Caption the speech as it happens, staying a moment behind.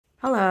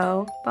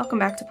Hello, welcome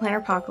back to Planner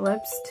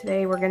Apocalypse.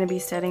 Today we're going to be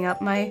setting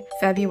up my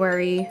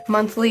February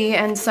monthly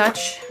and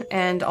such,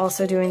 and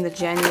also doing the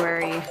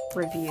January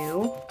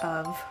review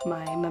of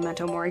my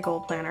Memento Mori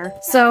Goal Planner.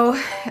 So,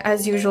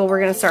 as usual, we're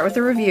going to start with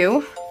the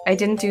review. I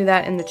didn't do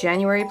that in the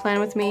January plan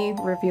with me,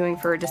 reviewing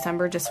for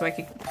December just so I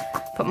could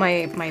put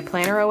my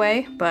planner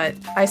away, but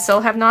I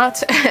still have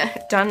not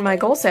done my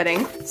goal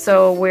setting.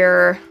 So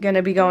we're going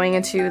to be going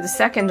into the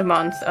second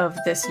month of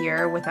this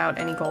year without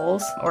any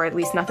goals, or at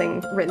least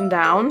nothing written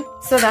down.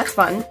 So that's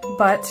fun,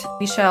 but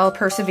we shall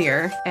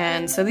persevere.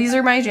 And so these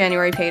are my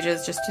January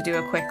pages, just to do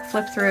a quick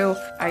flip through.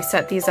 I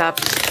set these up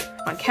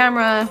on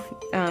camera.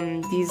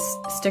 These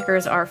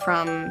stickers are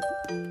from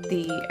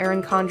the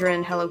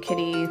𝖊𝖓𝖓𝖓 Hello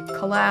Kitty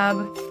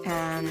collab,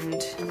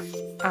 and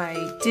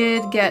I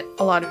did get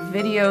a lot of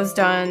videos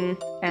done,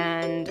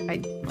 and let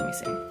me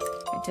see.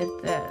 I did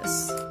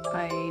this.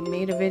 I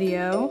made a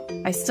video.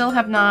 I still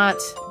have not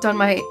done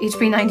my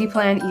𝖖𝖊𝖓𝖓𝖙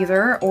plan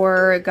either,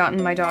 or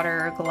gotten my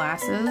daughter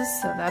glasses,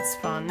 so that's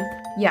fun.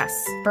 Yes,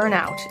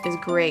 Burnout is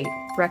great.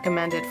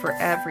 Recommended for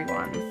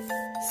everyone.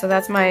 So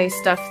that's my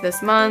stuff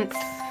this month.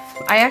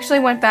 I actually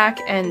went back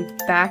and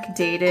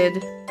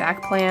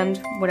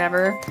back-planned,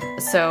 whatever,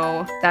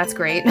 so that's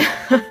great.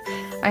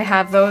 I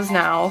have those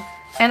now.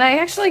 And I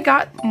actually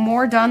got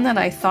more done than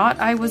I thought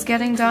I was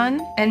getting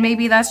done. And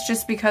maybe that's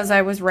just because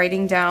I was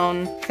writing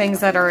down things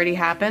that already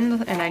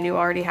happened and I knew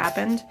already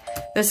happened.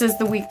 This is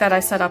the week that I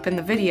set up in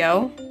the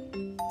video.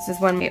 This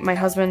is when my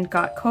husband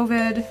got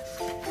COVID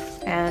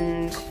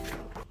and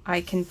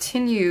I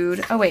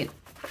continued. Oh wait,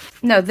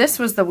 no, this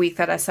was the week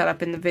that I set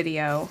up in the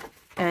video.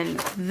 And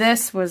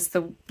this was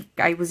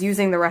I was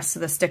using the rest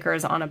of the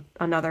stickers on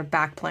another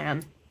back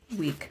plan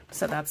week.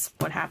 So that's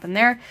what happened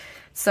there.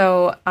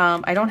 So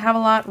I don't have a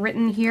lot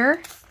written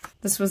here.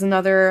 This was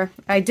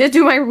I did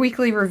do my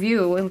weekly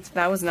review.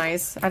 That was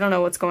nice. I don't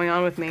know what's going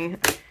on with me.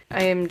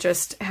 I am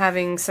just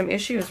having some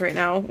issues right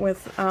now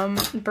with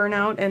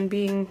burnout and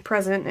being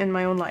present in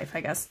my own life,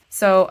 I guess.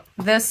 So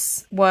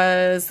this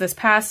was this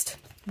past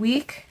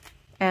week,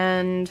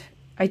 and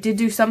I did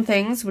do some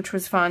things, which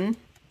was fun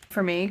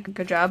for me.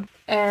 Good job.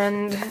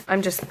 And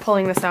I'm just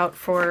pulling this out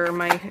for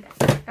my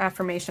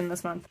affirmation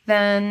this month.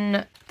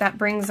 Then that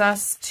brings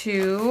us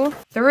to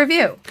the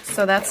review.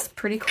 So that's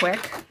pretty quick.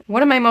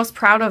 What am I most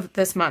proud of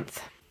this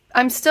month?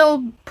 I'm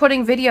still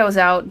putting videos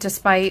out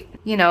despite,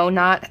 you know,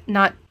 not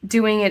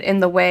doing it in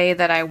the way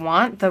that I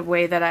want, the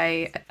way that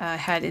I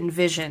had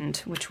envisioned,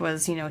 which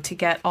was, you know, to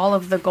get all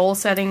of the goal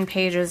setting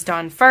pages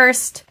done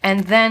first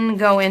and then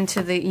go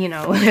into the, you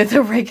know,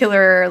 the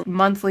regular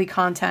monthly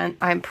content.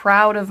 I'm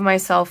proud of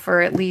myself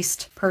for at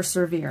least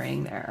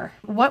persevering there.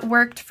 What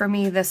worked for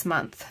me this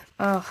month?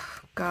 Oh,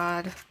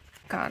 God,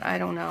 I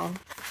don't know.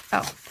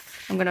 Oh,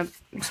 I'm gonna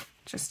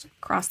just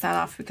cross that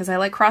off because I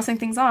like crossing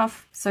things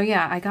off. So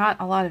yeah, I got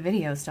a lot of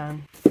videos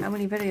done. How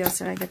many videos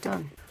did I get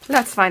done?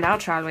 Let's find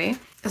out, shall we?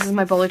 This is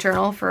my bullet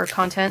journal for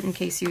content in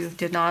case you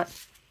did not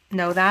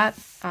know that.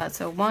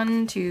 So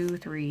 1, 2,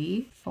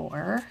 3,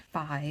 4,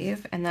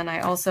 5. And then I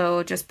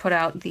also just put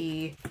out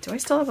do I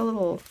still have a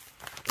little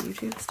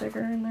YouTube sticker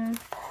in there?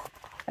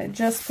 I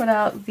just put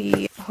out the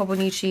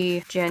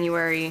𝖦𝖊𝖓𝖓𝖙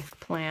January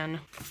plan.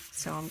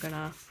 So I'm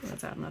gonna,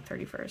 what's that, on the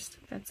 31st?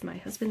 That's my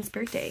husband's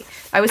birthday.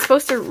 I was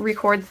supposed to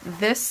record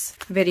this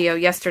video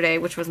yesterday,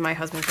 which was my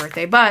husband's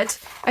birthday, but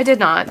I did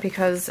not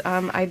because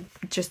I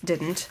just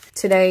didn't.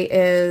 Today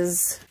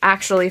is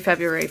actually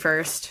February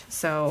 1st,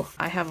 so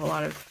I have a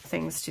lot of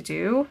things to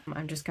do.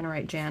 I'm just gonna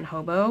write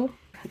𝖍𝖎𝖓𝖓𝖓.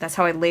 That's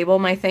how I label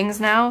my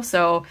things now.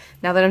 So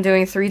now that I'm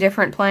doing 3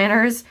 different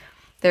planners,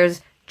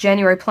 there's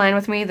January plan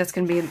with me, that's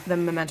going to be the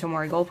Memento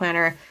Mori Goal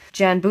Planner.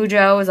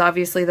 𝖍𝖎𝖓𝖓𝖓 is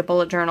obviously the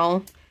bullet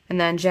journal. And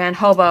then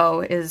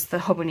𝖍𝖎𝖓𝖓𝖓 is the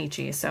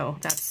𝖦𝖊𝖓𝖓𝖓, so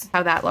that's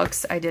how that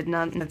looks. I did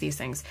none of these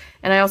things.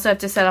 And I also have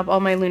to set up all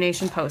my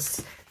lunation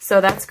posts.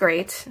 So that's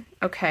great.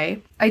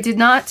 Okay. I did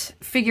not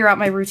figure out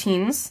my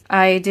routines.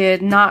 I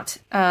did not,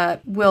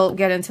 we'll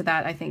get into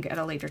that, I think, at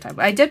a later time.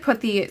 But I did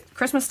put the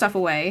Christmas stuff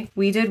away.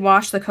 We did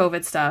wash the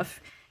COVID stuff.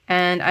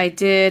 And I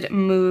did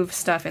move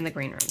stuff in the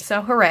green room.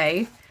 So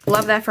hooray.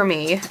 Love that for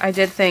me. I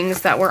did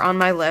things that were on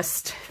my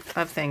list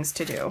of things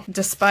to do.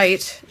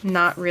 Despite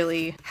not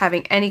really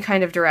having any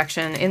kind of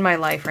direction in my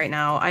life right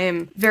now, I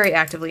am very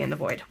actively in the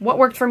void. What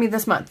worked for me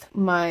this month?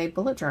 My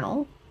bullet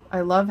journal.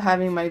 I love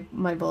having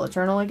my bullet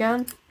journal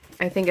again.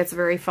 I think it's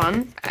very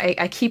fun.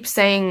 I keep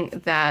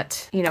saying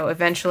that, you know,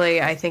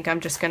 eventually I think I'm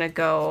just gonna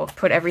go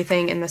put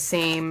everything in the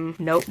same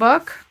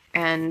notebook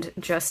and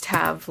just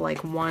have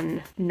like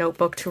one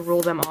notebook to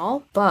rule them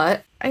all.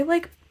 But I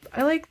like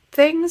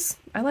things.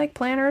 I like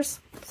planners,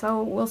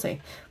 so we'll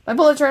see. My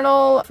bullet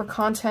journal for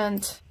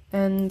content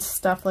and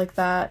stuff like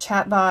that.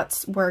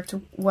 Chatbots worked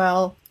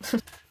well.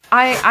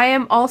 I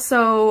am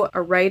also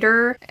a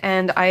writer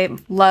and I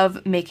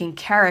love making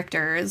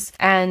characters.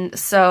 And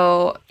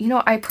so, you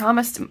know, I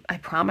promised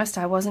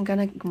I wasn't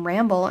gonna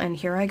ramble, and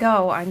here I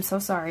go. I'm so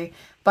sorry.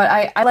 But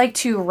I like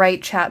to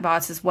write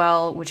chatbots as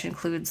well, which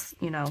includes,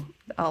 you know,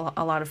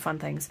 a lot of fun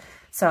things.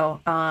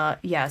 So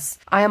yes,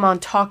 I am on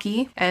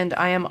Talkie and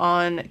I am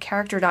on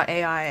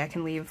character.ai. I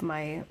can leave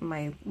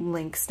my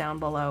links down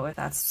below if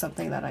that's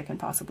something that I can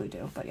possibly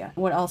do. But yeah,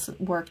 what else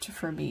worked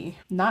for me?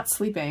 Not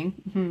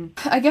sleeping.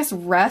 I guess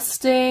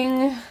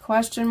resting,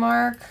 question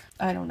mark.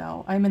 I don't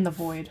know. I'm in the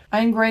void.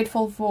 I'm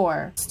grateful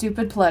for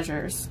stupid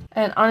pleasures.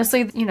 And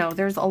honestly, you know,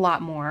 there's a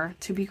lot more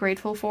to be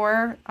grateful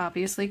for,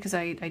 obviously, because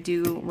I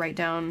do write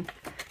down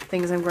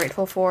things I'm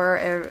grateful for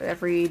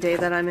every day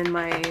that I'm in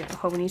my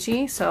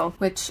Hobonichi, so,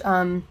 which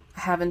I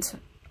haven't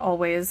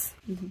always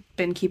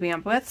been keeping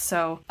up with.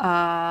 So,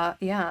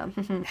 yeah.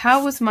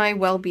 How was my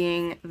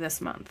well-being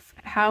this month?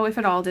 How, if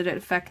at all, did it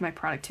affect my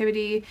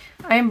productivity?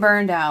 I am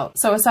burned out.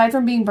 So aside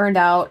from being burned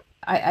out,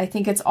 I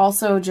think it's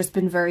also just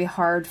been very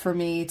hard for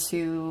me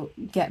to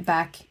get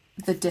back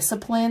the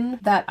discipline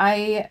that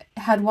I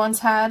had once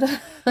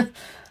had.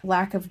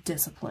 Lack of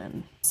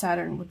discipline.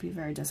 Saturn would be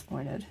very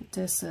disappointed.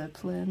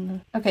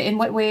 Discipline. Okay, in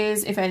what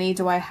ways, if any,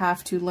 do I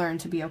have to learn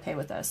to be okay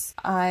with this?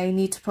 I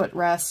need to put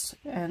rest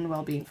and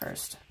well-being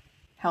first.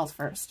 Health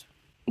first.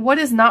 What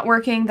is not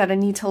working that I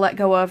need to let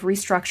go of,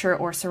 restructure,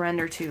 or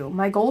surrender to?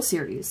 My goal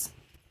series.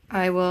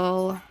 I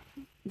will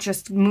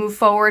just move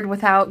forward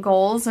without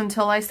goals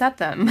until I set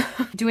them.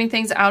 Doing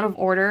things out of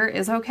order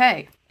is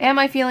okay. Am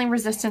I feeling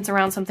resistance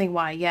around something?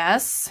 Why?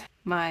 Yes.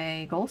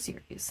 My goal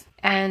series.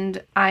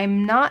 And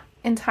I'm not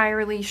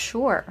entirely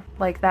sure.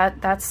 Like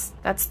that's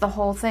the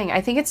whole thing.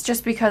 I think it's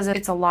just because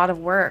it's a lot of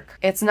work.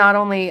 It's not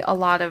only a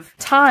lot of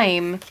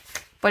time,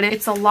 but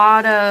it's a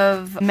lot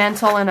of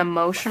mental and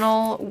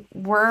emotional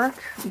work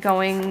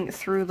going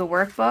through the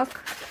workbook.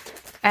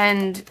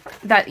 And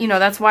that, you know,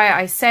 that's why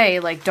I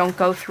say, like, don't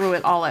go through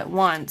it all at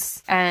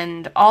once.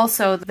 And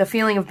also the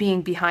feeling of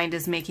being behind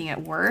is making it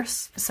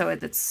worse. So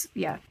it's,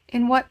 yeah.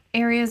 In what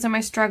areas am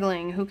I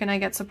struggling? Who can I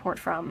get support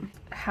from?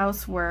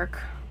 Housework.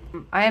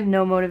 I have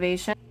no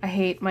motivation. I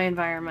hate my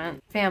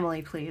environment.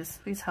 Family, please.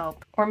 Please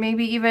help. Or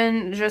maybe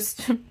even just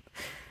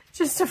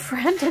a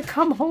friend to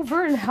come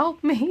over and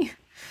help me.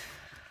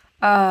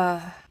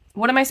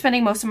 What am I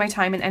spending most of my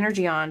time and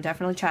energy on?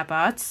 Definitely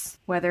chatbots,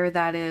 whether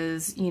that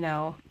is, you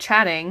know,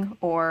 chatting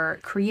or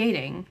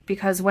creating.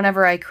 Because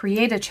whenever I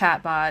create a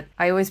chatbot,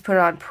 I always put it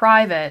on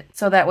private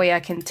so that way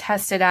I can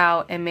test it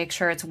out and make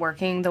sure it's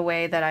working the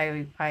way that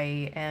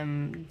I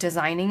am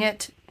designing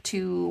it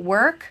to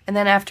work. And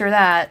then after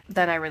that,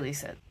 then I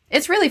release it.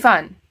 It's really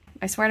fun.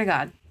 I swear to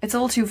God. It's a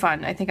little too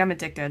fun. I think I'm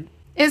addicted.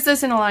 Is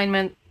this in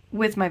alignment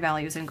with my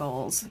values and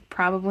goals?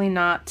 Probably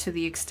not to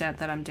the extent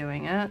that I'm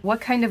doing it. What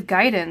kind of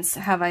guidance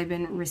have I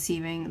been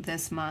receiving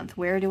this month?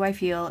 Where do I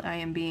feel I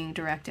am being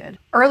directed?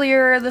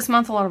 Earlier this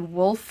month, a lot of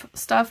wolf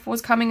stuff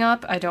was coming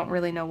up. I don't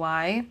really know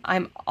why.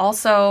 I'm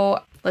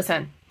also,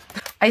 listen,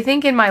 I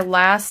think in my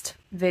last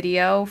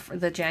video for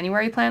the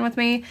January plan with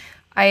me,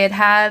 I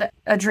had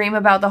a dream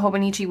about the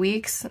Hobonichi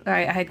weeks.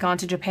 I had gone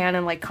to Japan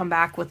and like come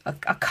back with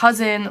a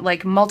cousin,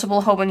 like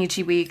multiple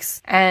Hobonichi weeks.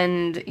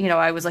 And, you know,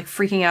 I was like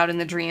freaking out in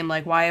the dream,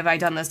 like, why have I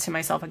done this to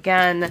myself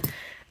again?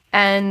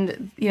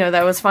 And, you know,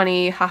 that was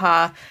funny,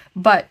 haha.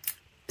 But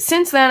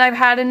since then, I've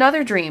had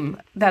another dream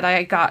that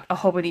I got a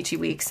Hobonichi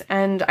weeks.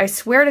 And I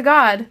swear to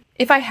God,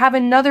 if I have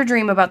another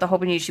dream about the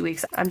Hobonichi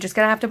weeks, I'm just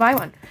gonna have to buy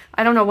one.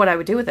 I don't know what I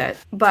would do with it.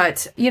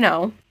 But, you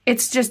know,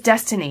 it's just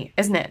destiny,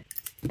 isn't it?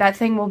 That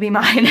thing will be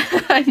mine.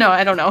 No,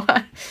 I don't know.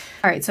 All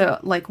right, so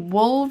like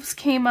wolves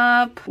came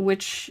up,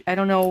 which I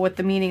don't know what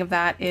the meaning of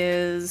that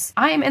is.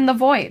 I am in the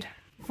void.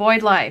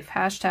 Void life.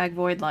 Hashtag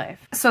void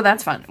life. So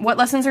that's fun. What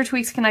lessons or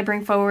tweaks can I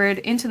bring forward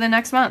into the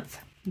next month?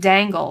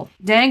 Dangle.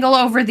 Dangle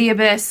over the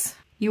abyss.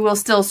 You will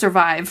still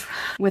survive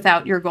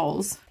without your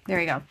goals. There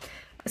you go.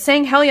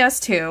 Saying hell yes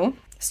to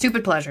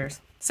stupid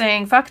pleasures.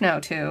 Saying fuck no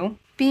to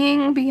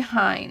being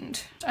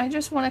behind. I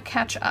just want to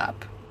catch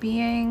up.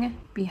 Being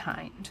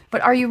behind. But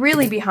are you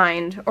really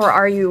behind, or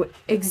are you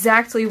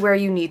exactly where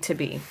you need to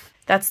be?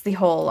 That's the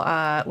whole,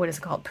 what is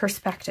it called?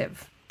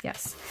 Perspective.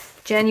 Yes.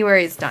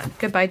 January is done.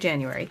 Goodbye,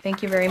 January.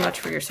 Thank you very much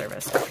for your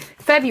service.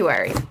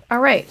 February. All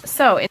right.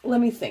 So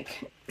let me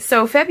think.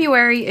 So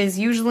February is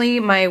usually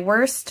my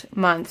worst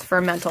month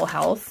for mental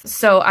health.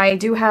 So I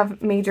do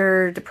have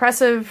major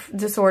depressive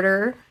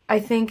disorder. I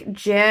think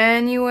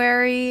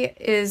January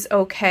is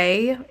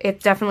okay.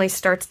 It definitely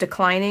starts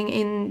declining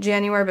in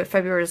January, but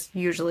February is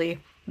usually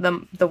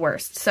the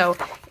worst. So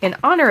in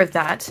honor of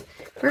that,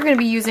 we're going to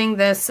be using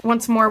this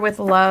Once More with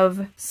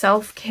Love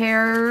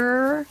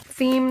self-care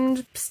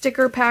themed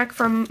sticker pack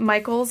from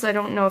Michaels. I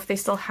don't know if they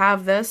still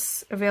have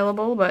this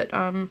available, but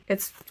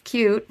it's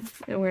cute.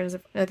 Where is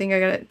it? I think I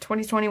got it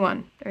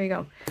 2021. There you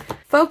go.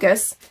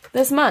 Focus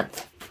this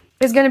month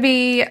is going to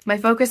be, my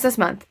focus this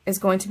month is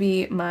going to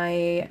be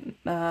my,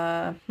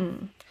 I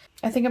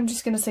think I'm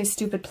just going to say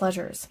stupid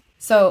pleasures.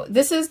 So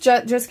this is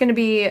just going to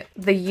be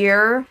the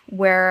year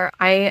where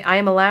I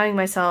am allowing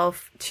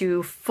myself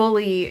to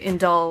fully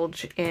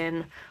indulge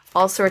in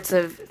all sorts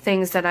of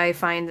things that I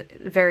find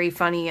very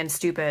funny and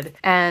stupid,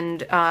 and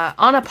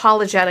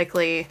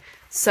unapologetically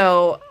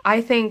So I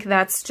think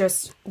that's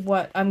just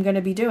what I'm going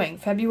to be doing.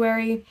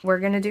 February, we're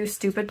going to do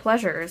stupid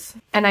pleasures.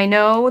 And I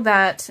know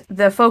that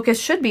the focus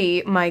should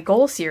be my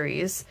goal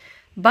series,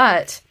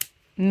 but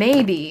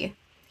maybe,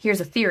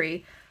 here's a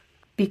theory,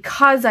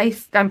 because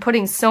I'm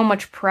putting so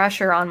much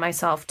pressure on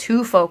myself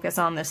to focus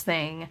on this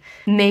thing,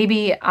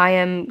 maybe I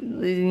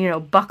am, you know,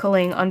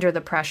 buckling under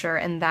the pressure,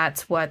 and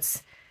that's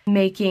what's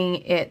making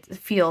it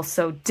feel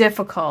so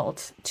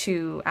difficult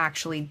to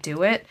actually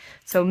do it.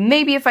 So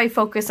maybe if I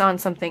focus on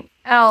something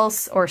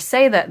else or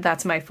say that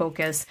that's my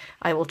focus,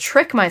 I will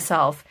trick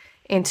myself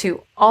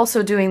into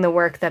also doing the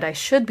work that I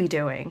should be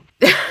doing.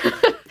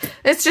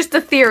 It's just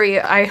a theory.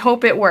 I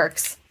hope it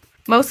works.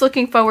 Most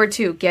looking forward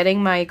to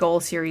getting my goal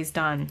series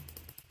done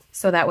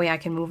so that way I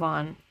can move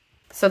on.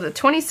 So the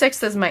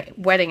 26th is my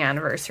wedding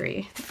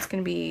anniversary. It's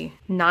going to be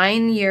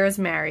 9 years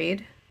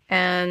married,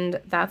 and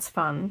that's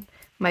fun.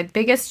 My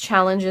biggest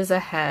challenges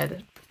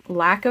ahead: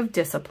 lack of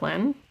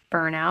discipline,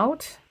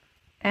 burnout,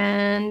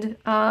 and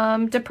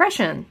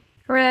depression.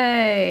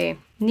 Hooray!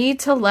 Need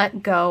to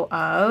let go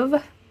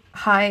of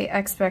high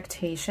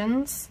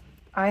expectations.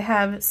 I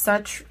have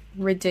such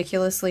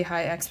ridiculously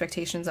high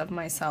expectations of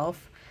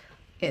myself.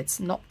 It's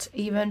not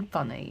even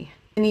funny.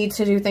 I need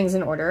to do things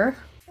in order.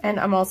 And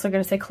I'm also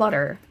going to say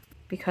clutter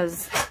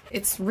because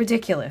it's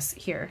ridiculous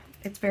here.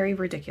 It's very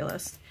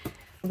ridiculous.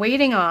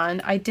 Waiting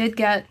on, I did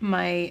get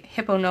my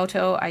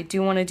Hipponoto. I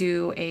do want to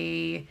do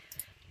a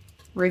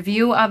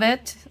review of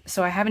it.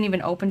 So I haven't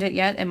even opened it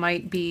yet. It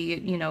might be,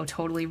 you know,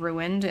 totally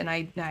ruined, and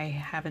I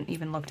haven't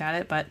even looked at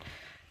it. But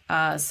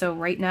so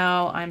right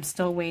now I'm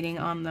still waiting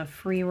on the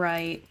Free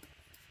Write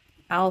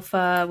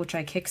Alpha, which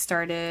I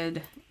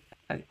kickstarted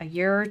a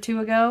year or two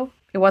ago.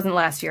 It wasn't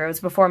last year, it was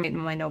before my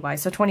𝖦𝖍𝖊𝖓,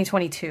 so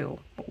 2022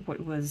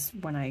 was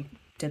when I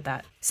did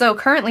that. So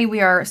currently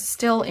we are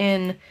still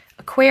in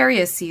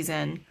Aquarius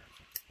season.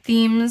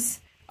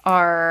 Themes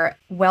are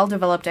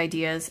well-developed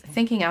ideas,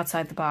 thinking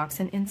outside the box,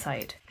 and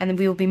insight. And then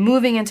we will be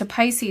moving into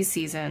Pisces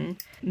season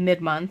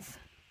mid-month,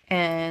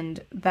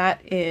 and that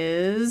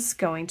is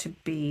going to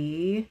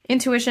be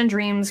intuition,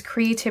 dreams,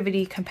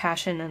 creativity,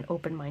 compassion, and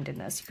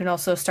open-mindedness. You can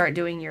also start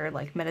doing your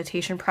like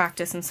meditation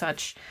practice and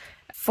such.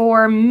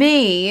 For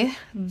me,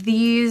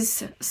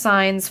 these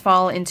signs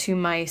fall into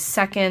my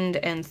second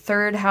and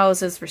third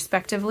houses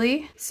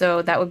respectively.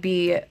 So that would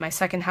be my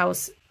second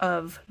house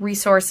of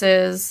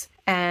resources,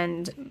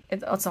 and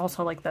it's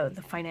also like the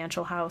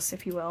financial house,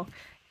 if you will,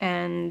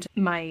 and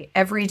my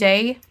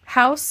everyday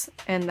house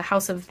and the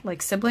house of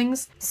like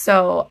siblings.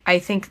 So I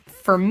think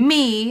for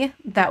me,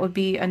 that would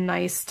be a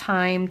nice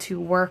time to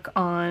work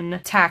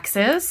on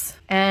taxes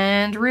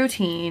and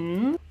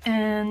routine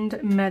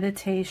and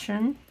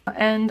meditation.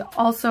 And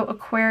also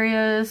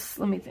Aquarius,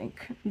 let me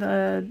think,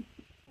 the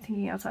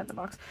thinking outside the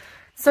box.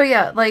 So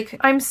yeah, like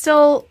I'm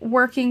still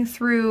working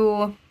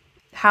through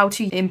how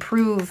to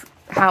improve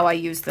how I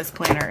use this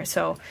planner.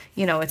 So,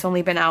 you know, it's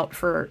only been out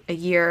for a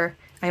year.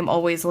 I'm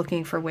always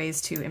looking for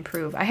ways to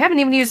improve. I haven't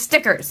even used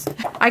stickers.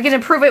 I can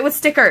improve it with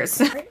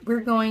stickers. We're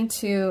going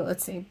to,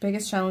 let's see,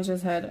 biggest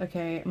challenges ahead.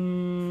 Okay,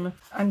 I'm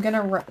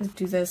gonna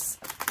do this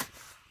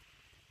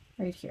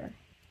right here.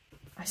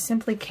 I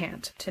simply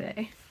can't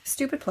today.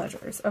 Stupid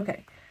pleasures.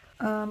 Okay.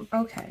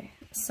 Okay.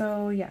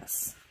 So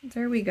yes,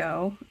 there we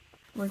go.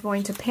 We're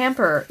going to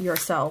pamper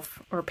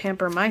yourself, or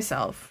pamper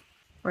myself,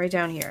 right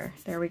down here.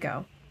 There we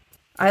go.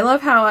 I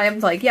love how I'm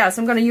like, yes,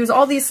 I'm going to use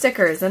all these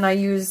stickers, and I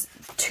use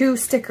 2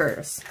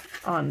 stickers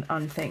on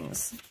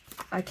things.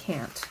 I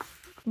can't.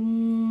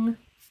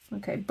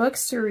 Okay,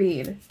 books to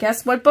read.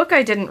 Guess what book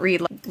I didn't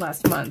read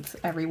last month,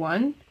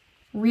 everyone?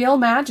 Real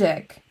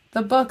Magic,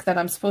 the book that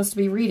I'm supposed to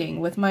be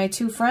reading with my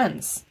 2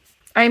 friends.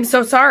 I'm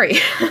so sorry.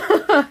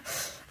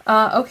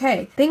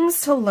 Okay,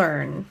 things to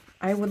learn.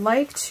 I would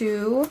like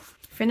to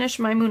finish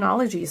my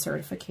Moonology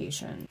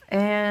certification.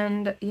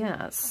 And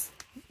yes,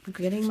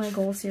 getting my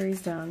goal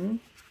series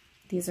done.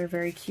 These are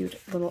very cute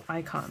little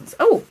icons.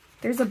 Oh,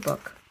 there's a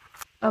book.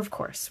 Of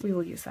course, we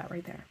will use that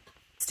right there.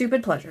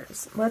 Stupid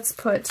pleasures. Let's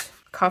put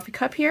coffee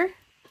cup here.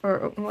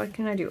 Or what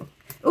can I do?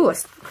 Ooh,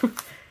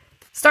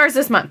 stars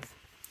this month.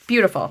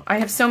 Beautiful. I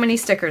have so many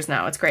stickers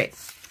now. It's great.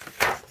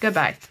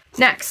 Goodbye.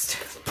 Next.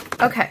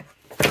 Okay.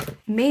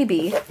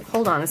 Maybe,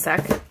 hold on a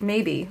sec.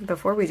 Maybe,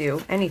 before we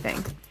do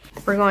anything,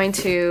 we're going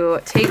to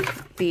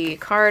take the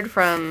card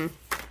from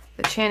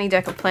the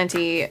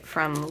𝖬𝖎𝖓𝖊𝖓𝖏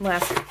from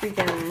last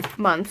freaking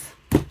month.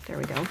 There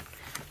we go.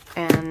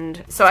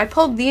 And so I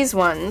pulled these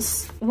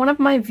ones. One of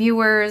my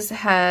viewers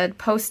had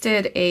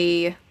posted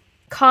a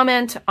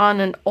comment on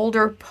an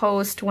older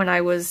post when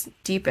I was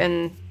deep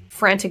in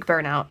frantic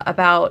burnout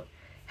about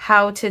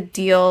how to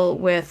deal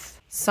with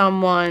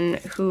someone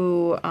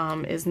who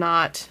is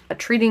not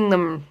treating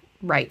them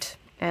right.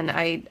 And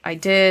I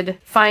did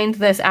find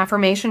this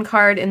affirmation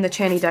card in the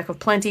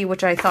𝖬𝖎𝖓𝖊𝖓𝖏,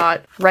 which I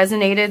thought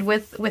resonated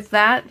with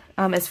that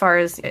as far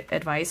as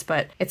advice.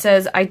 But it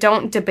says, I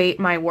don't debate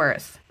my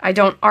worth. I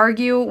don't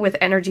argue with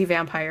energy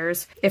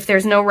vampires. If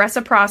there's no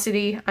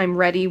reciprocity, I'm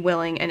ready,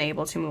 willing, and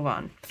able to move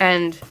on.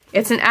 And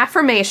it's an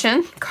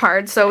affirmation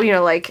card, so, you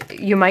know, like,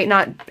 you might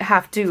not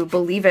have to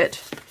believe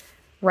it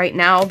right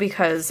now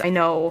because I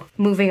know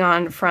moving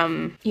on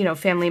from, you know,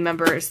 family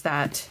members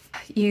that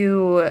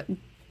you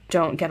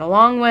don't get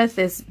along with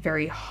is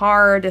very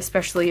hard,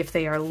 especially if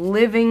they are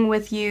living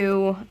with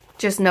you.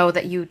 Just know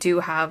that you do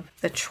have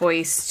the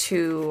choice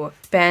to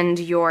spend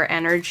your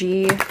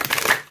energy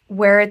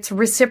where it's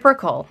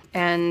reciprocal.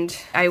 And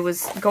I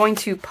was going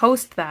to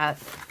post that,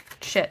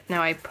 shit,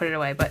 now I put it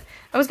away, but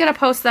I was going to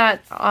post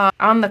that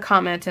on the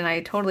comment and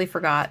I totally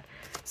forgot.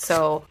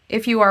 So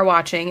if you are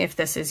watching, if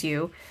this is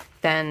you,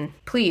 then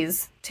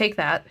please take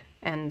that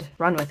and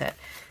run with it.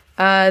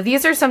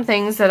 These are some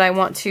things that I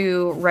want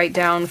to write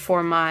down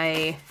for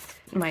my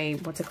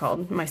what's it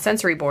called? My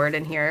sensory board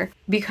in here,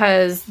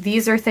 because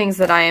these are things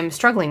that I am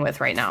struggling with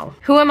right now.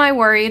 Who am I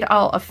worried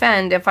I'll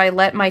offend if I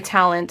let my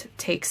talent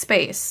take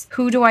space?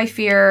 Who do I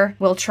fear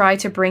will try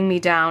to bring me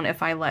down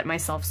if I let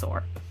myself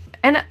soar?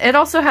 And it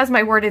also has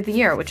my word of the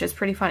year, which is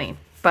pretty funny.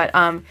 But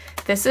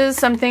this is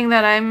something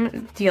that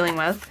I'm dealing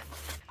with.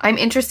 I'm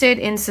interested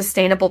in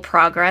sustainable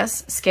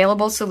progress,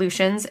 scalable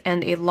solutions,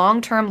 and a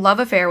long-term love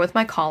affair with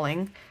my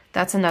calling.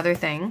 That's another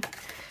thing.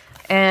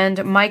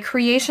 And my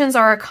creations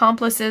are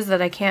accomplices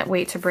that I can't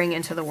wait to bring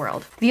into the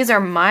world. These are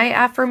my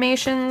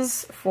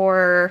affirmations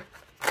for,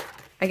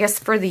 I guess,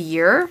 for the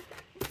year.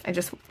 I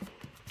just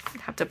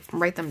have to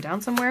write them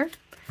down somewhere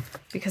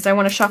because I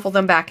want to shuffle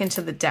them back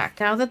into the deck.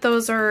 Now that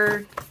those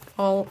are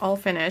all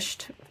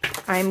finished,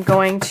 I'm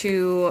going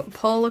to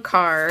pull a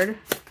card.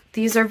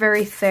 These are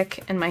very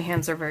thick and my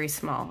hands are very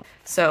small.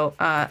 So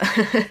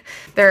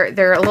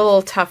they're a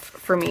little tough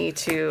for me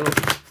to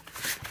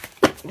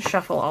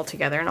shuffle all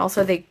together, and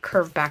also they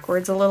curve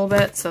backwards a little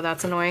bit, so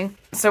that's annoying.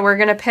 So we're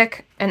gonna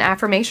pick an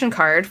affirmation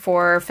card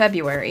for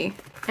February,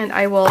 and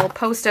I will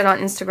post it on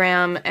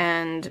Instagram,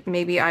 and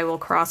maybe I will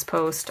cross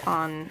post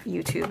on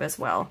YouTube as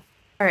well.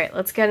 All right,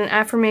 let's get an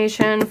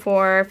affirmation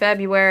for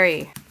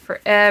February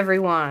for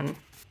everyone.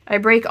 I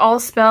break all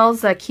spells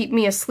that keep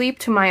me asleep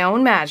to my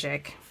own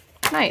magic.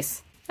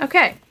 Nice.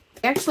 Okay.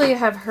 I actually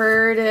have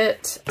heard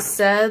it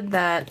said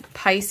that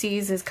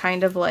Pisces is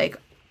kind of like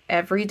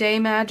everyday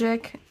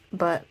magic,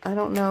 but I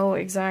don't know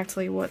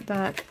exactly what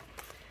that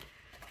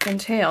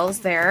entails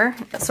there.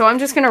 So I'm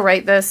just going to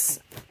write this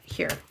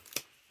here,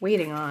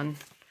 waiting on,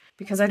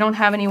 because I don't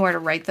have anywhere to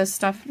write this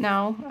stuff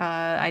now.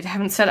 I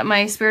haven't set up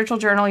my spiritual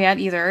journal yet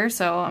either,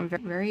 so I'm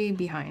very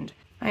behind.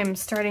 I am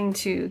starting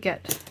to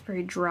get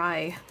very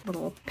dry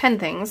little pen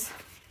things.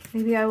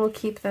 Maybe I will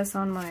keep this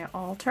on my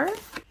altar.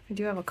 I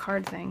do have a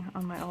card thing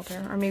on my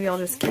altar, or maybe I'll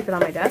just keep it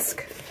on my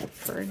desk.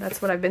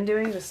 That's what I've been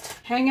doing, just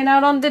hanging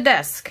out on the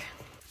desk.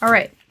 All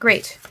right,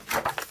 great.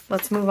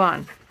 Let's move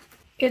on.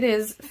 It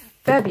is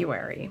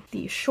February,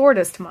 the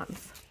shortest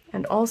month,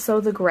 and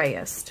also the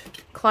grayest.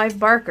 Clive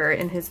Barker,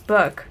 in his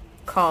book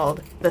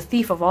called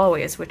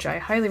𝖖𝖊𝖓𝖊𝖓, which I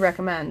highly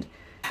recommend,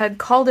 had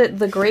called it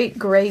the Great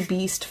Gray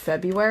Beast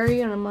February,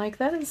 and I'm like,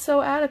 that is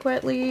so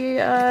adequately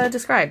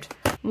described.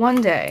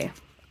 One day,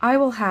 I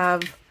will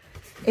have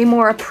a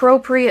more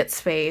appropriate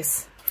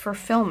space for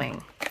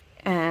filming,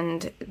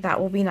 and that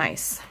will be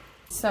nice.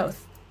 So,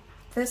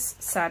 this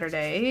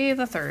Saturday,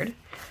 the 3rd,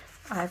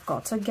 I've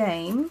got a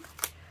game.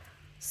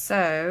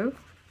 So,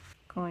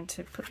 going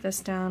to put this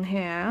down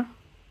here,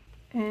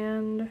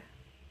 and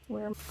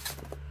where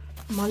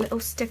my little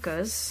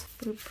stickers.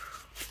 Boop.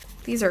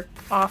 These are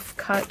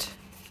off-cut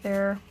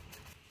there,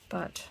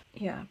 but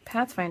yeah,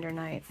 Pathfinder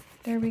night.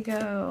 There we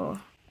go,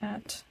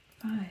 at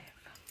 5.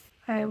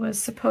 I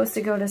was supposed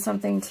to go to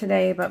something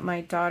today, but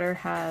my daughter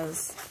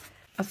has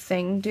a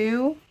thing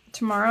due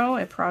tomorrow,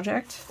 a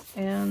project,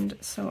 and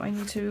so I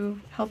need to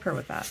help her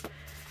with that.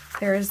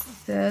 There's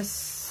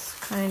this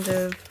kind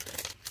of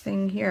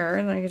thing here,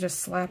 and I could just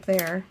slap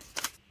there.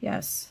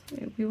 Yes,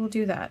 we will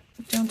do that.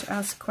 Don't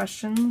ask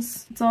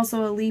questions. It's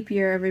also a leap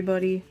year,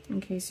 everybody,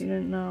 in case you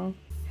didn't know.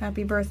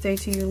 Happy birthday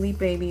to you leap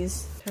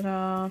babies.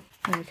 Ta-da.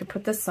 And we could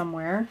put this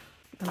somewhere,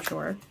 I'm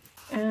sure.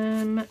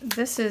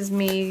 This is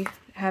me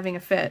having a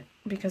fit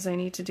because I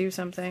need to do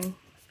something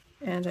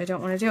and I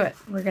don't want to do it.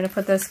 We're gonna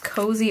put this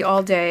cozy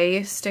all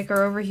day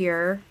sticker over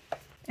here.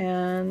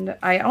 And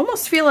I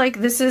almost feel like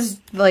this is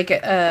like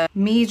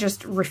me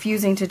just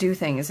refusing to do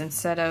things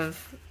instead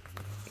of,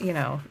 you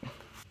know.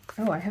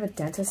 Oh, I have a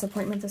dentist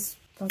appointment this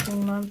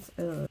fucking month.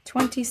 Ugh.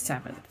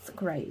 27th,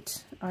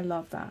 great. I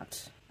love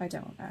that. I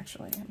don't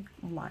actually,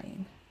 I'm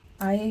lying.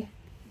 I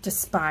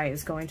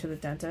despise going to the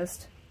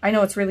dentist. I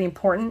know it's really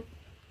important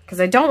because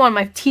I don't want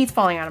my teeth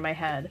falling out of my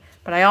head,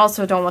 but I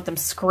also don't want them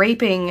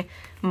scraping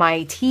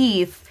my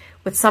teeth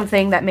with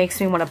something that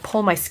makes me want to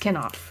pull my skin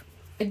off.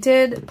 I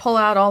did pull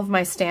out all of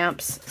my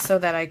stamps so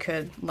that I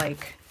could,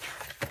 like,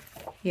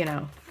 you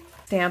know,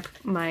 stamp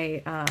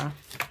my,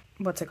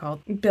 what's it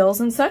called?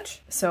 Bills and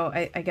such. So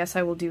I guess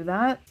I will do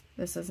that.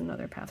 This is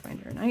another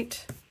Pathfinder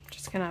night.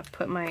 Just gonna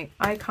put my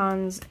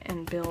icons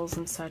and bills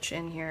and such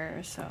in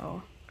here.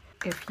 So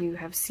if you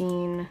have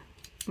seen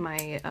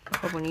my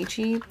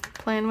Hobonichi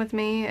plan with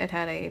me, it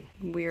had a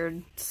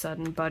weird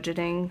sudden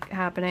budgeting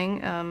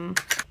happening.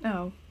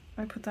 Oh,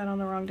 I put that on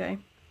the wrong day.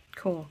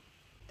 Cool.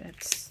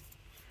 That's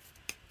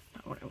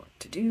not what I want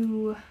to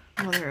do.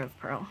 Mother of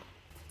pearl.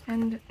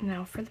 And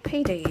now for the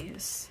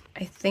paydays.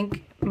 I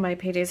think my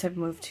paydays have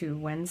moved to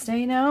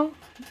Wednesday now.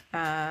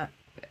 I'll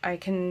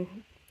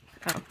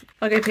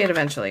get paid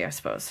eventually, I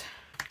suppose.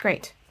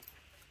 Great.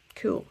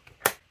 Cool.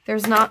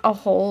 There's not a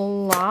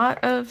whole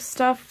lot of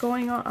stuff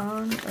going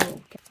on.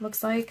 Oh,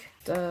 looks like,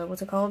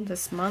 what's it called?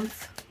 This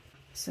month.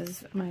 This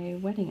is my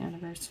wedding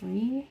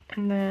anniversary.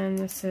 And then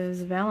this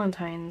is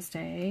Valentine's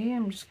Day.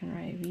 I'm just gonna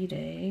write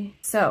V-Day.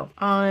 So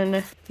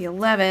on the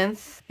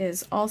 11th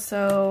is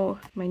also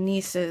my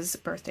niece's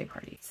birthday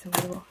party.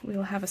 So we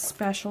will have a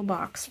special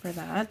box for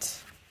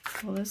that.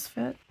 Will this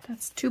fit?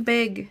 That's too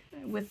big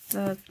with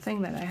the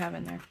thing that I have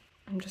in there.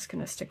 I'm just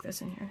gonna stick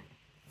this in here.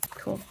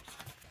 Cool.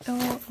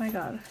 Oh my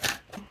god.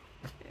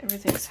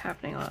 Everything's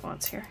happening all at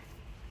once here.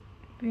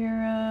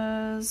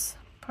 Vera's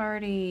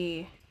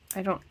party.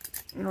 I don't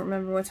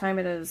remember what time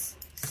it is,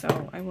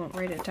 so I won't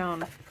write it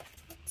down.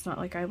 It's not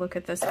like I look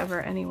at this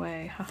ever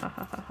anyway. Ha ha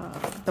ha ha ha.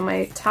 So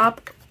my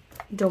top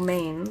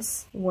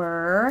domains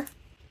were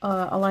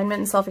alignment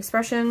and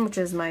self-expression, which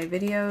is my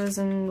videos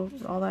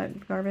and all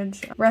that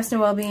garbage, rest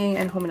and well-being,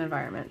 and home and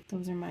environment.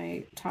 Those are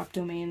my top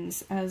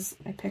domains as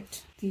I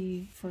picked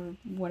for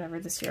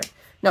whatever this year.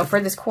 No, for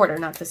this quarter,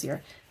 not this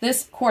year.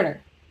 This quarter.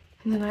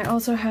 And then I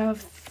also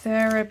have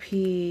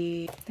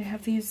therapy. They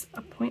have these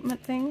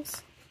appointment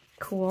things.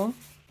 Cool.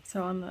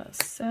 So on the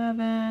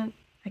 7th,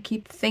 I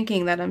keep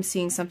thinking that I'm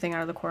seeing something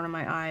out of the corner of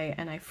my eye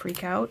and I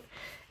freak out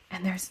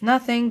and there's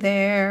nothing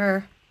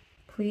there.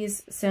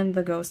 Please send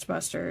the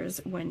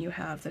Ghostbusters when you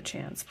have the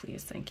chance,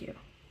 please. Thank you.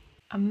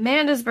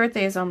 Amanda's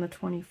birthday is on the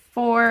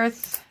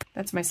 24th.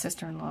 That's my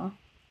sister-in-law.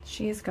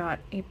 She's got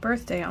a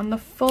birthday on the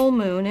full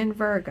moon in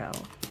Virgo.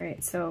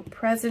 Right, so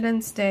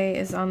President's Day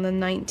is on the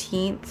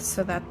 19th,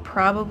 so that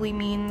probably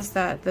means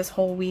that this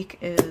whole week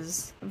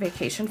is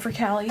vacation for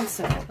Callie,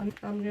 so I'm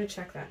gonna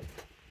check that.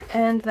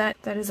 And that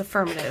is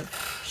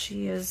affirmative.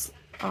 She is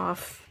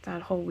off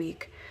that whole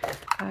week.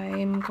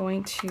 I'm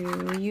going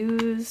to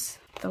use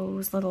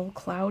those little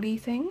cloudy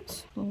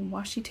things, little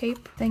washi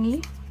tape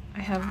thingy.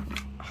 I have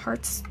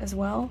hearts as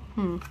well.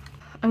 I'm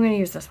gonna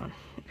use this one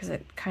because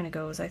it kind of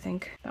goes, I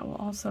think. That will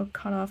also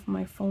cut off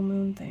my full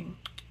moon thing.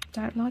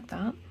 Don't like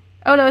that.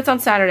 Oh no, it's on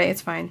Saturday,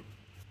 it's fine.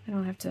 I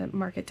don't have to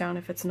mark it down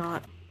if it's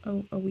not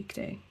a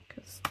weekday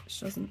because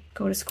she doesn't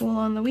go to school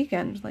on the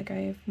weekend like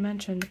I've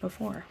mentioned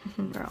before.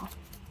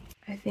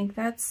 I think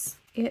that's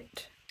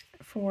it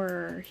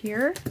for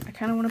here. I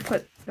kind of want to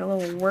put a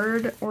little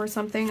word or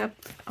something up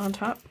on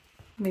top.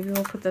 Maybe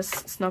we'll put this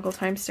snuggle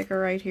time sticker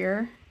right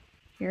here.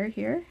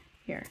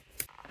 Here.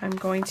 I'm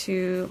going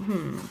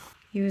to,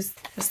 use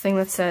this thing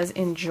that says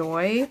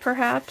enjoy,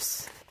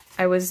 perhaps.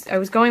 I was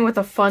going with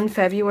a fun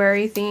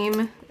February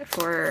theme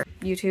for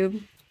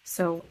YouTube,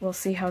 so we'll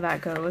see how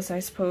that goes, I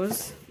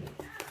suppose.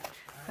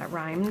 That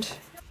rhymed.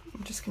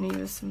 I'm just gonna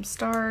use some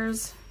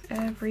stars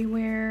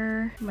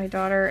everywhere. My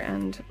daughter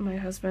and my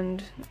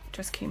husband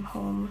just came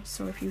home,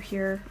 so if you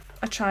hear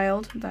a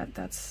child,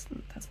 that's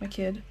my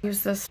kid.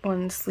 Use this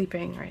one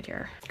sleeping right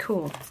here.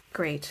 Cool,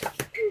 great,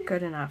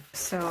 good enough.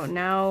 So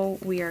now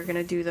we are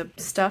gonna do the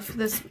stuff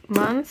this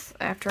month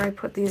after I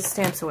put these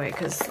stamps away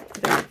because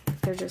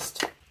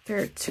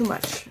they're too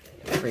much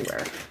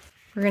everywhere.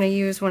 We're gonna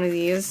use one of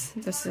these.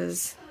 It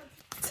says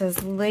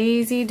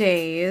lazy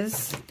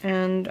days,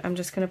 and I'm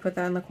just gonna put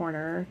that in the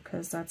corner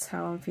because that's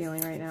how I'm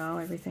feeling right now.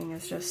 Everything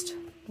is just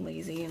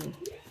lazy and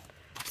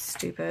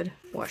stupid.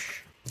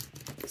 Whoosh.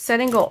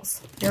 Setting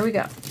goals. Here we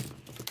go.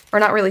 Or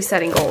not really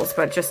setting goals,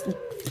 but just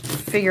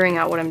figuring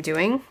out what I'm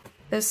doing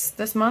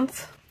this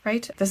month,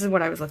 right? This is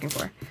what I was looking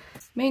for.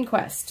 Main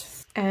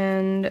quest.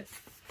 And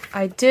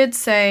I did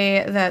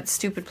say that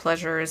stupid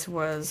pleasures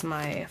was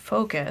my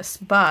focus,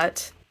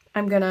 but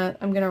I'm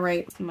gonna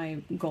write my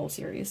goal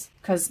series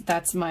because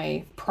that's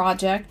my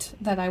project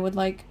that I would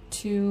like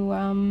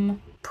to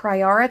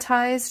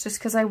prioritize just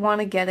because I want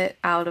to get it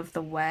out of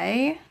the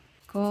way.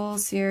 Goal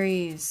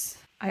series.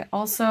 I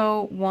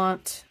also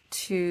want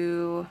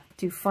to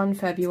do Fun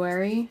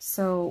February.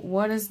 So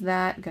what is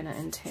that gonna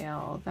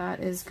entail? That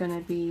is gonna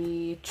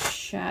be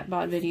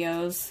chatbot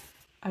videos.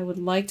 I would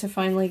like to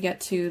finally get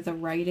to the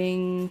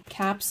writing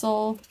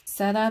capsule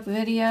setup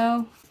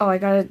video. Oh, I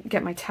gotta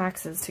get my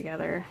taxes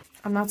together.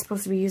 I'm not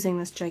supposed to be using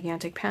this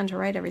gigantic pen to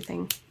write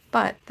everything,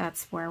 but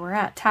that's where we're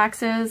at.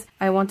 Taxes.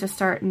 I want to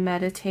start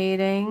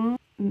meditating.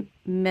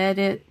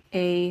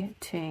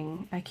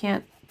 Meditating. I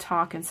can't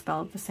talk and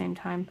spell at the same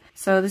time.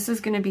 So this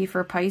is going to be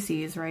for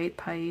Pisces, right?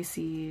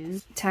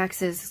 Pisces.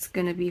 Taxes is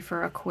going to be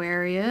for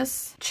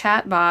Aquarius.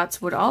 Chatbots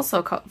would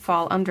also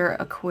fall under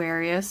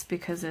Aquarius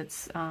because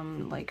it's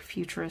like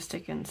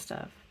futuristic and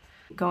stuff.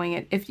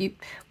 If you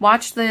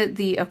watch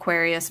the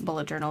Aquarius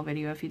bullet journal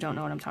video if you don't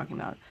know what I'm talking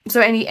about.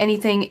 So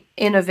anything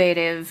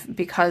innovative,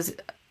 because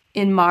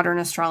in modern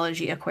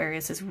astrology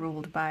Aquarius is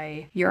ruled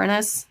by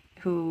Uranus,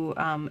 who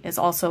is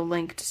also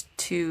linked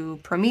to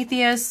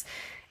Prometheus.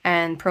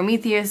 And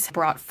Prometheus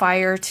brought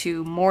fire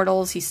to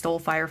mortals. He stole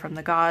fire from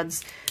the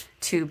gods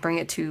to bring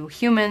it to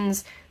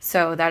humans.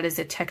 So that is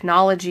a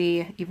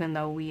technology, even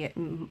though we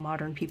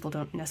modern people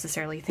don't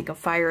necessarily think of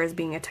fire as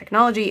being a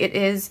technology, it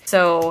is.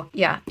 So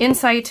yeah,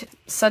 insight,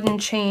 sudden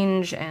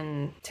change,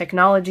 and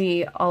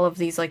technology, all of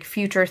these like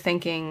future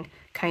thinking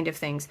kind of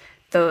things.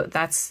 Though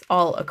that's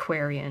all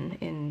Aquarian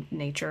in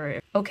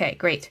nature. Okay,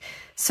 great.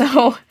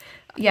 So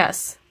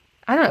yes,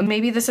 I don't know,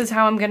 maybe this is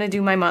how I'm going to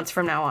do my months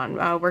from now on.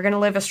 We're going to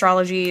live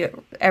astrology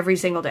every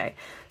single day.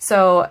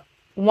 So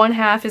one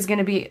half is going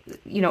to be,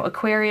 you know,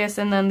 Aquarius,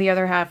 and then the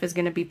other half is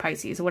going to be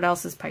Pisces. What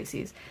else is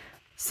Pisces?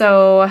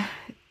 So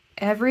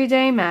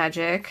everyday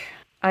magic.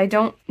 I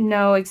don't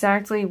know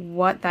exactly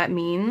what that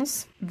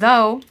means,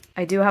 though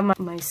I do have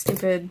my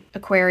stupid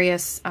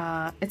Aquarius.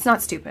 It's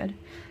not stupid.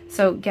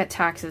 So get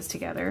taxes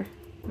together.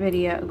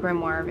 Video,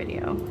 grimoire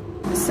video.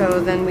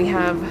 So then we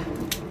have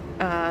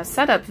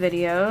setup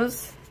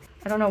videos.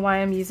 I don't know why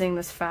I'm using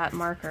this fat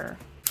marker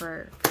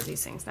for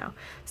these things now.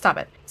 Stop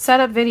it.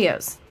 Setup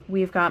videos.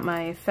 We've got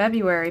my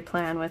February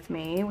plan with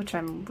me, which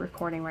I'm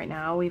recording right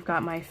now. We've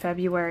got my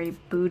February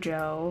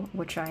Bujo,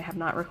 which I have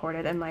not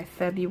recorded, and my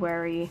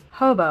February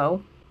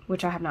Hobo,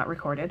 which I have not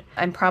recorded.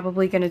 I'm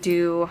probably going to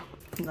do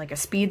like a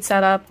speed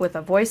setup with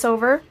a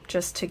voiceover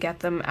just to get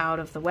them out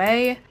of the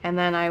way. And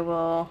then I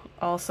will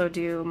also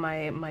do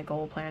my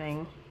goal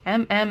planning.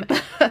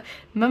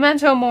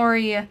 Memento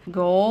Mori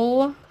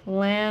Goal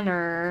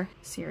Planner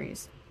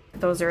series.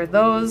 Those are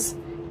those,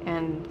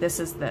 and this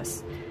is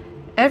this.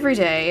 Every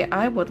day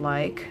I would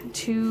like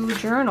to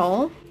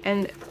journal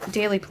and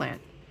daily plan,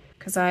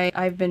 because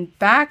I've been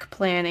back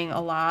planning a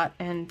lot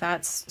and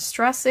that's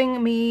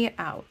stressing me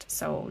out.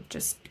 So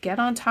just get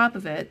on top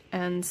of it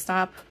and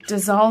stop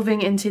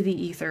dissolving into the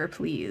ether,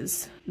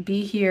 please.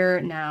 Be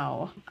here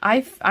now.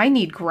 I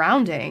need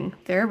grounding.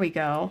 There we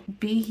go.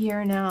 Be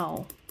here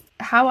now.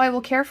 How I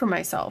will care for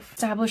myself.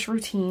 Establish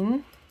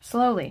routine.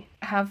 Slowly.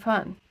 Have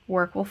fun.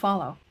 Work will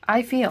follow.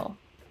 I feel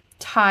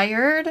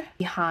tired,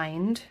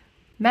 behind,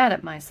 mad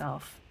at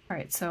myself. All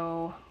right,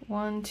 so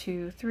 1,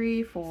 2,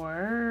 3,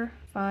 4,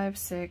 5,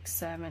 6,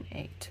 7,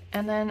 8.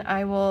 And then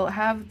I will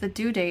have the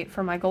due date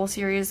for my goal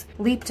series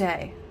leap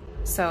day.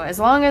 So as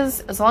long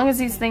as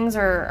these things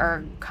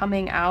are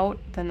coming out,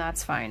 then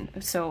that's fine.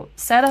 So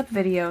setup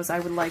videos I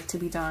would like to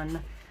be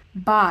done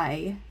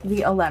by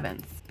the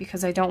 11th,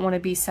 because I don't want to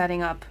be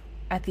setting up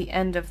at the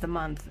end of the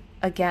month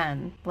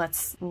again.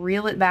 Let's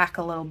reel it back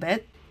a little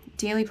bit.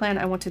 Daily plan,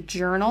 I want to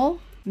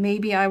journal.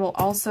 Maybe I will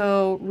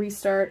also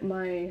restart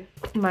my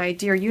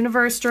Dear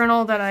Universe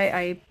journal that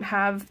I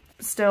have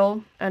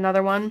still,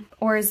 another one.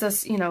 Or is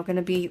this, you know, going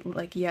to be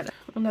like yet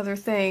another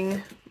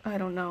thing? I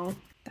don't know.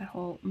 That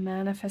whole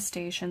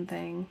manifestation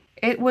thing.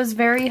 It was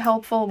very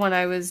helpful when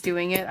I was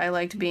doing it. I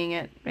liked being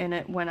in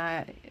it when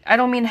I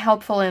don't mean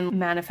helpful in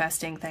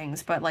manifesting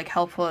things, but like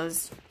helpful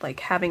as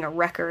like having a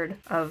record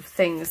of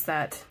things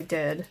that I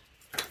did.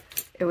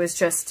 It was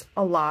just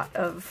a lot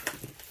of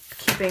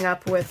keeping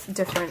up with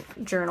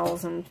different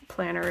journals and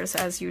planners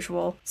as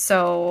usual.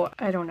 So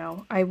I don't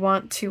know. I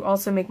want to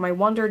also make my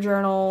Wonder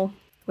Journal,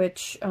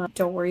 which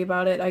don't worry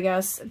about it, I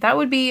guess. That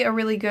would be a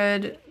really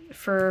good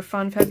for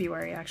fun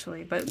February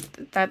actually,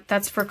 but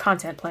that's for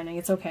content planning.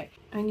 It's okay.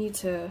 I need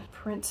to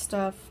print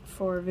stuff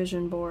for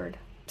vision board,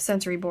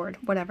 sensory board,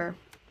 whatever.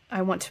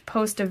 I want to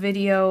post a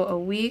video a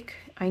week.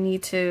 I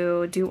need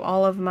to do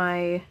all of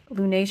my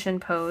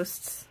lunation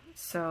posts.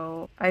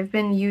 So I've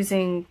been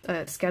using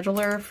a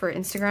scheduler for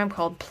Instagram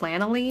called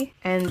Planoly,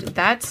 and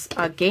that's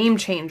a game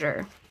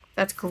changer.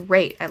 That's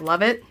great. I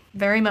love it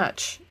very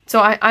much.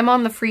 So I'm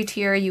on the free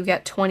tier. You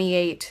get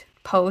 28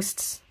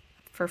 posts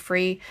for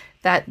free.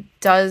 That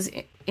does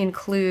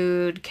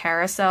include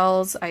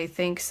carousels, I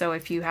think. So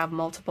if you have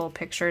multiple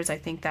pictures, I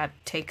think that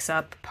takes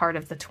up part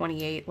of the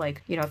 28.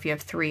 Like, you know, if you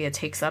have 3, it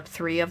takes up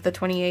 3 of the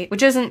 28,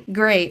 which isn't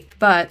great,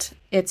 but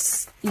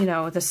it's, you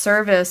know, the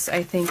service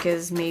I think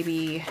is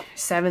maybe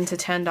 $7 to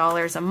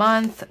 $10 a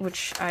month,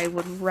 which I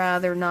would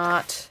rather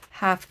not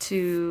have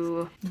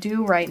to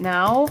do right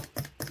now,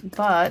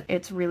 but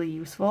it's really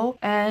useful.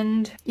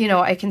 And, you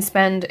know, I can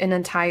spend an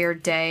entire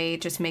day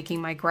just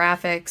making my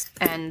graphics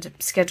and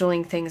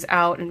scheduling things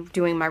out and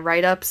doing my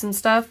write-ups and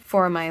stuff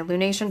for my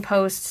lunation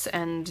posts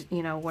and,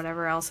 you know,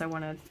 whatever else I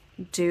want to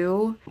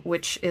do,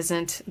 which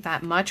isn't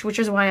that much, which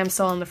is why I'm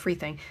still on the free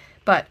thing.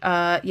 But,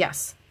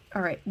 yes.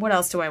 All right, what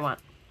else do I want?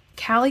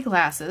 Cali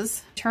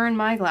glasses. Turn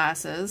my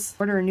glasses.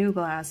 Order new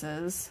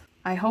glasses.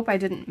 I hope I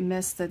didn't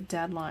miss the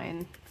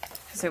deadline,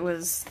 because it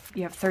was,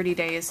 you have 30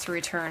 days to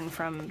return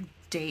from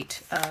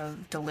date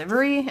of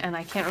delivery, and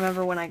I can't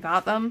remember when I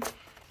got them.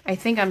 I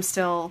think I'm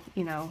still,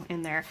 you know,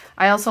 in there.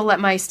 I also let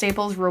my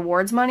Staples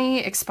rewards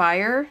money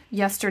expire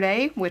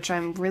yesterday, which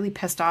I'm really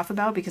pissed off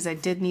about because I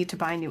did need to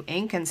buy new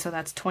ink, and so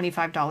that's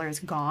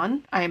 $25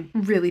 gone. I'm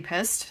really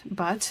pissed,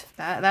 but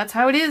that's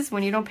how it is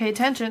when you don't pay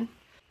attention.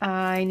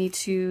 I need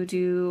to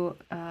do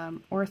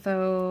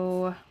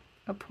ortho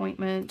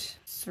appointment,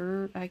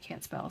 I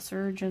can't spell,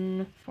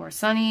 surgeon for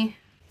Sunny,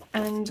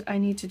 and I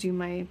need to do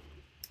my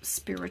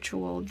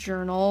spiritual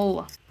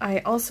journal. I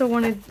also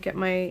wanted to get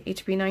my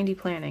HB90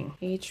 planning.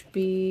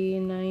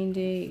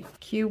 HB90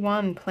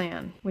 Q1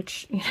 plan,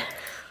 which,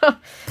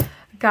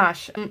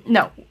 gosh,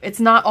 no, it's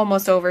not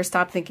almost over.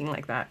 Stop thinking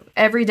like that.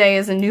 Every day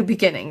is a new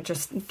beginning.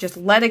 Just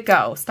let it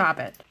go. Stop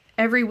it.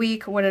 Every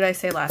week, what did I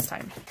say last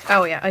time?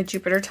 Oh yeah, a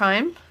Jupiter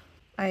time.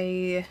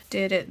 I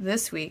did it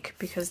this week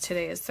because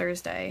today is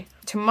Thursday.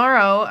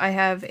 Tomorrow I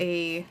have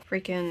a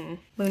freaking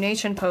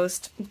lunation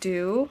post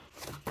due.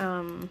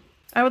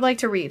 I would like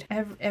to read.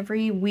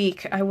 Every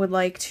week I would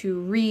like to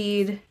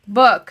read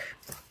book,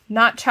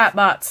 not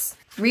chatbots.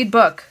 Read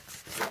book.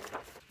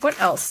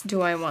 What else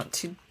do I want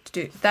to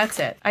do? That's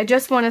it. I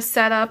just want to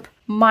set up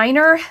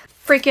minor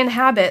freaking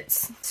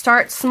habits.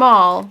 Start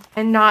small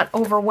and not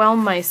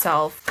overwhelm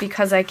myself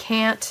because I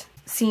can't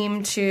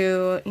seem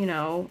to, you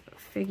know,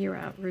 figure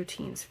out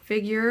routines.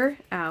 Figure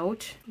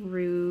out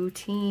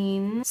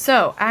routines.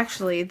 So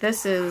actually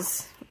this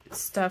is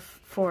stuff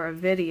for a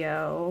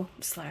video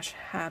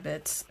 /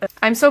 habits.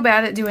 I'm so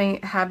bad at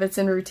doing habits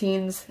and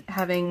routines,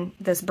 having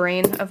this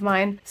brain of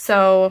mine.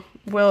 So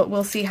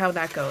we'll see how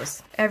that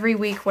goes. Every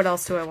week, what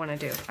else do I want to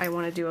do? I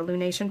want to do a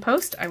lunation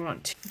post. I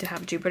want to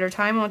have Jupiter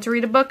time. I want to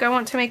read a book. I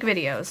want to make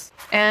videos.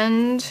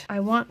 And I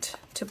want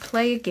to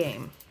play a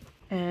game.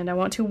 And I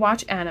want to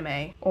watch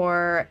anime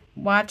or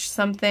watch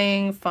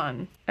something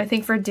fun. I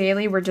think for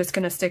daily, we're just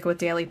going to stick with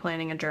daily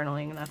planning and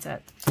journaling, and that's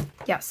it.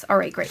 Yes. All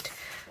right, great.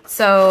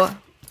 So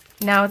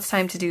now it's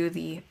time to do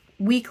the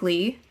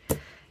weekly.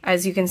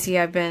 As you can see,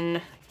 I've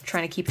been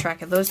trying to keep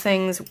track of those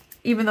things.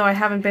 Even though I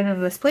haven't been in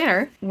this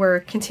planner, we're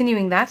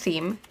continuing that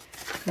theme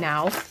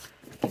now.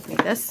 Give me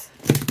this.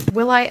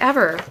 Will I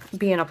ever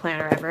be in a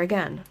planner ever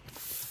again?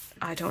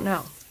 I don't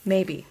know.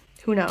 Maybe.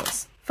 Who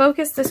knows?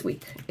 Focus this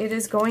week. It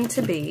is going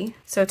to be,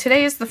 so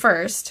today is the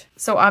 1st,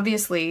 so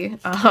obviously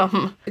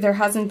there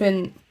hasn't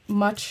been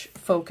much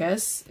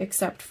focus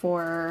except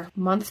for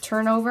month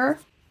turnover,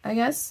 I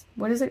guess.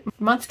 What is it?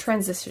 Month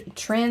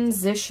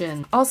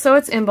transition. Also,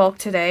 it's Imbolc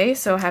today,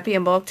 so happy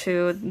Imbolc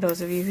to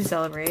those of you who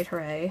celebrate.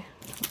 Hooray.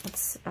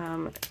 Let's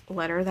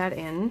letter that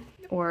in,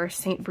 or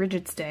St.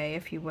 Bridget's Day,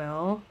 if you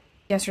will.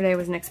 Yesterday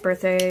was Nick's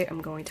birthday.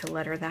 I'm going to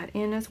letter that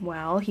in as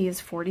well. He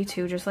is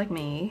 42, just like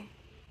me.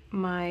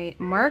 My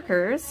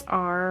markers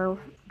are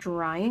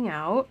drying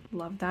out.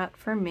 Love that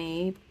for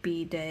me.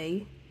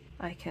 B-Day.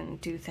 I can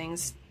do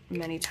things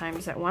many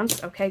times at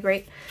once. Okay,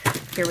 great.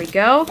 Here we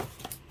go.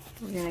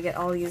 We're gonna get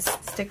all these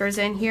stickers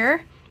in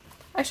here.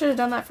 I should have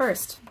done that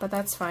first, but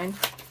that's fine.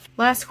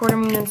 Last quarter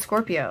moon in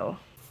Scorpio.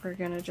 We're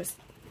gonna just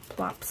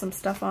plop some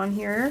stuff on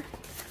here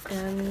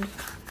and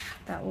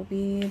that will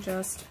be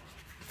just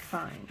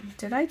fine.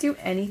 Did I do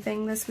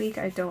anything this week?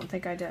 I don't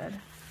think I did.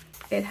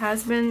 It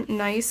has been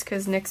nice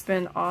because Nick's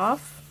been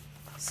off,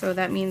 so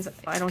that means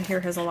I don't hear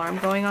his alarm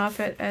going off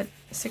at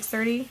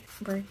 6:30.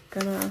 We're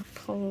gonna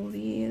pull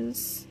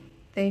these.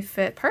 They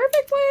fit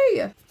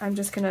perfectly! I'm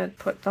just gonna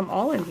put them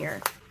all in here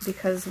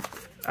because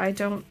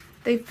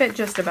they fit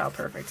just about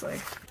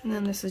perfectly. And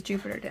then this is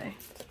Jupiter Day.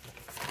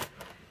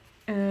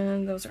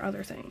 And those are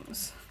other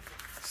things.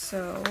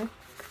 So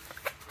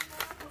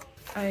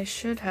I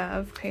should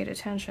have paid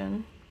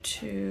attention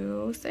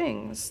to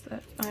things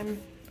that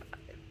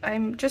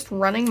I'm just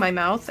running my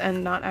mouth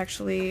and not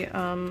actually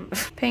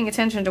paying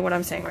attention to what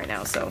I'm saying right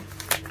now, so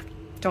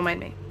don't mind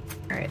me.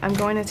 All right, I'm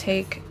going to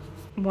take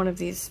one of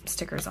these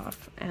stickers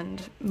off and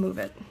move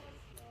it.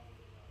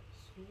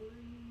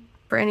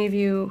 For any of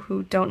you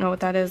who don't know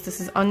what that is,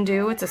 this is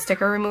Undo. It's a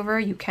sticker remover.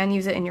 You can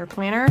use it in your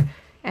planner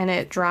and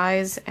it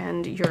dries,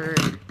 and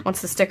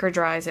once the sticker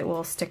dries, it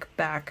will stick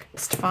back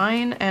just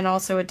fine, and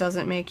also it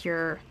doesn't make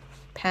your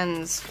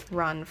pens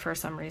run for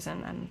some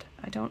reason, and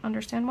I don't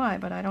understand why,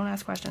 but I don't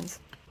ask questions.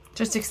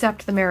 Just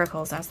accept the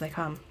miracles as they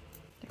come.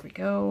 There we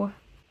go.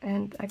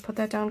 And I put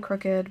that down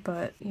crooked,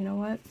 but you know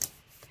what?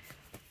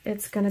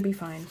 It's gonna be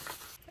fine.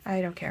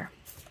 I don't care.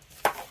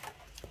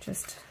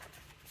 Just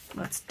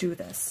let's do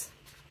this.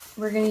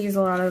 We're gonna use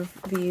a lot of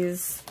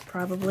these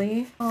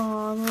probably.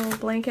 Aw, little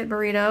blanket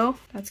burrito.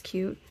 That's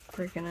cute.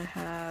 We're gonna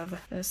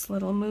have this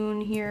little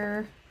moon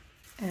here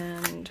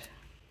and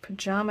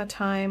pajama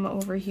time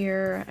over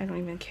here. I don't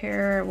even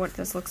care what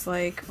this looks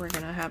like. We're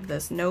gonna have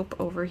this nope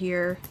over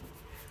here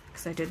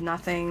because I did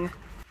nothing.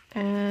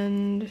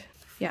 And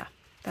yeah,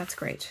 that's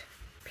great.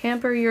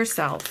 Pamper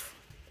yourself.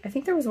 I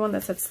think there was one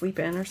that said sleep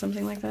in or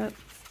something like that.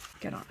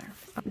 Get on there.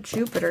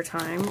 Jupiter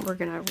time, we're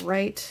gonna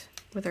write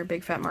with our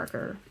big fat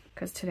marker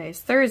because today's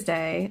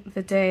Thursday,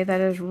 the day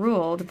that is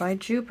ruled by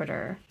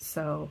Jupiter.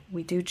 So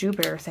we do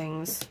Jupiter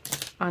things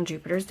on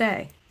Jupiter's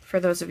day. For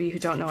those of you who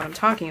don't know what I'm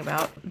talking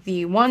about,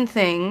 the one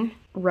thing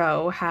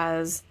row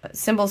has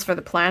symbols for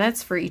the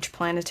planets for each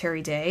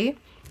planetary day.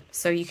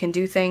 So you can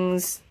do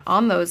things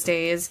on those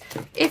days,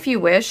 if you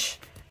wish,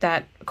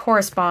 that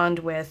correspond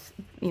with,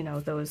 you know,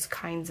 those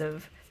kinds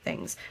of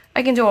things.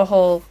 I can do a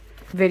whole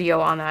video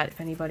on that if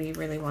anybody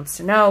really wants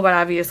to know, but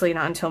obviously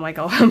not until my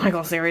goal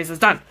series is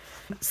done.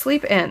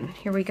 Sleep in.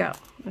 Here we go.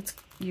 Let's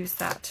use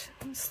that.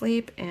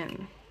 Sleep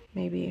in.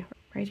 Maybe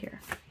right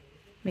here.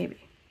 Maybe.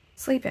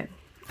 Sleep in.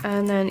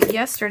 And then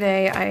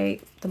yesterday,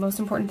 the most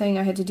important thing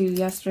I had to do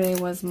yesterday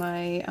was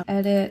my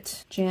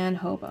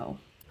𝖙𝖍𝖎𝖓𝖊𝖓,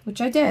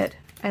 which I did.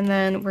 And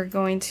then we're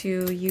going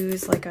to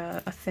use like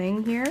a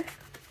thing here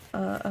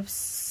of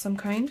some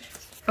kind.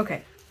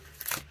 Okay.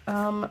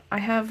 I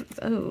have,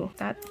 oh,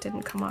 that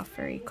didn't come off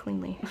very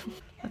cleanly.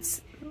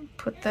 Let's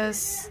put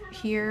this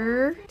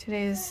here.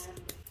 Today's,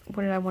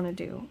 what did I want to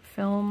do?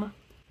 Film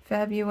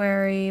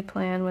February,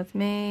 plan with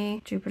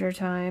me, Jupiter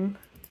time,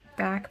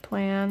 back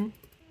plan.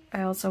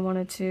 I also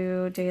wanted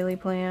to daily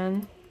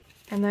plan.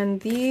 And then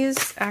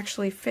these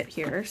actually fit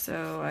here,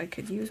 so I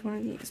could use one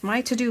of these.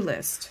 My to-do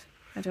list.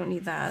 I don't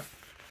need that.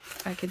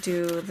 I could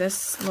do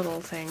this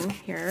little thing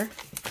here.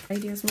 Ay,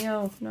 Dios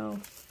mío, no.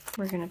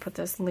 We're gonna put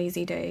this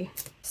lazy day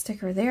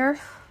sticker there.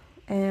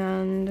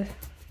 And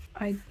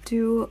I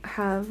do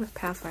have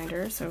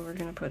Pathfinder, so we're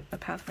gonna put a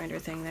Pathfinder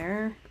thing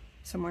there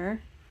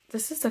somewhere.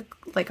 This is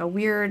like a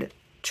weird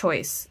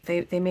choice.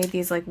 They made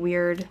these like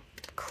weird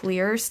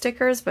clear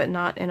stickers, but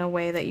not in a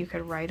way that you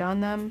could write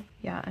on them.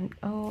 Yeah, and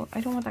oh,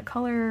 I don't want that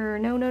color.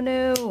 No, no,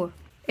 no.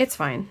 It's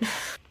fine.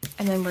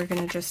 And then we're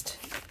gonna just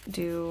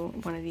do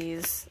one of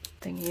these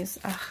thingies.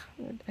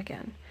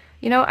 Again.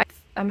 You know,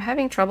 I'm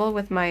having trouble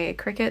with my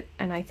Cricut,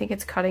 and I think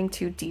it's cutting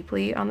too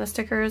deeply on the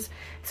stickers.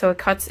 So it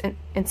cuts,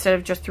 instead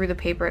of just through the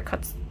paper, it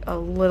cuts a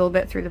little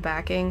bit through the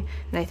backing.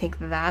 And I think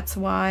that's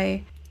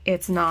why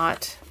it's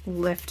not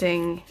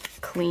lifting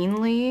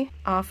cleanly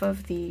off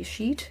of the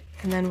sheet.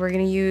 And then we're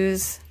gonna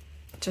use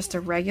just a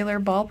regular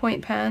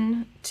ballpoint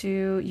pen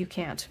to, you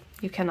cannot,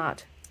 you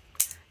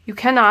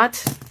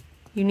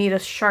need a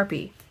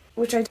Sharpie,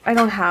 which I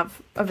don't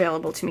have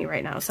available to me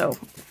right now, so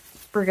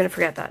we're gonna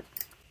forget that.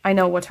 I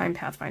know what time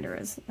Pathfinder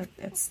is.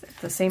 It's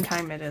the same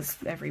time it is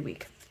every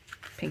week.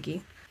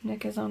 Pinky.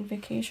 Nick is on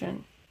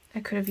vacation.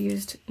 I could have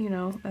used, you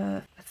know,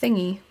 a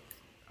thingy,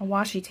 a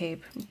washi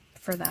tape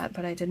for that,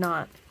 but I did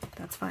not.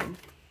 That's fine.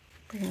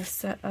 We're gonna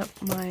set up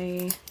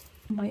my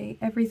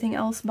everything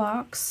else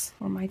box,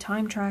 or my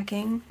time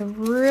tracking.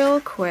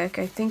 Real quick,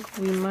 I think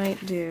we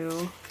might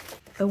do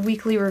the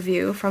weekly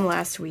review from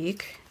last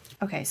week.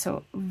 Okay,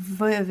 so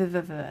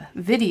videos,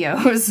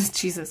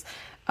 Jesus.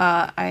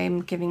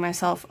 I'm giving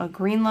myself a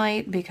green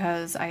light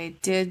because I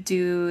did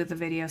do the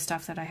video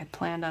stuff that I had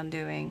planned on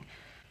doing.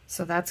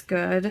 So that's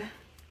good.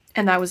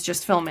 And that was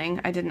just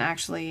filming. I didn't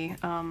actually,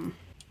 I'm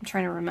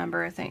trying to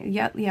remember a thing.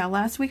 Yeah,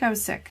 last week I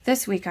was sick.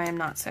 This week I am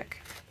not sick.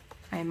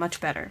 I am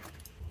much better.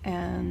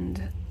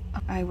 And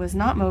I was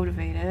not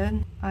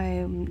motivated. I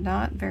am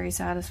not very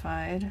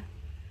satisfied.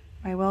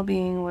 My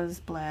well-being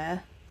was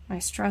bleh. My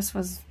stress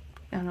was,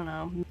 I don't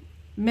know,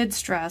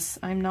 mid-stress.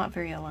 I'm not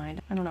very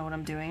aligned. I don't know what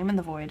I'm doing. I'm in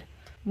the void.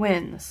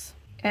 Wins.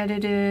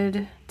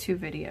 Edited 2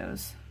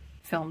 videos.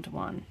 Filmed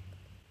 1.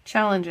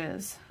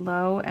 Challenges.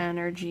 Low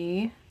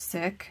energy,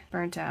 sick,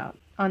 burnt out,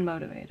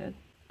 unmotivated,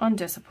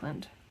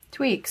 undisciplined.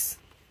 Tweaks.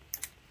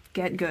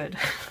 Get good.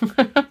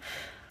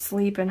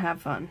 Sleep and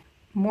have fun.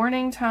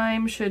 Morning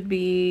time should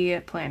be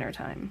planner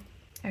time.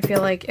 I feel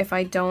like if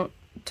I don't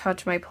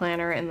touch my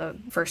planner in the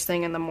first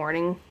thing in the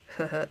morning,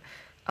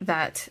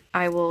 that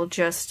I will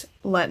just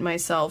let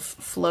myself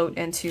float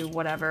into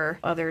whatever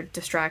other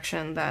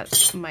distraction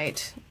that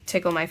might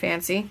tickle my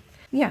fancy.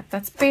 Yeah,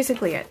 that's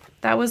basically it.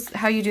 That was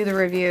how you do the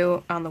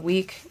review on the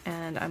week,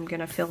 and I'm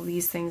gonna fill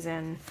these things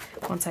in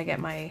once I get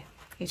my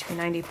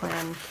HP90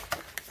 plan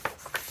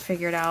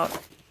figured out.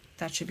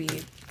 That should be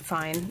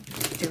fine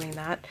doing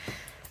that.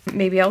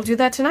 Maybe I'll do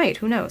that tonight,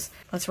 who knows?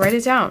 Let's write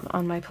it down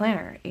on my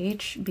planner,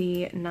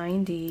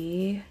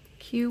 HB90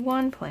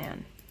 Q1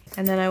 plan.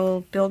 And then I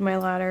will build my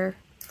ladder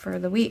for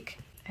the week,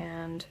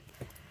 and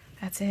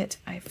that's it.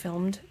 I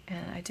filmed,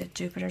 and I did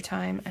Jupiter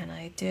time, and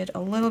I did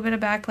a little bit of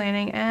back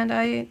planning, and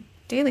I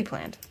daily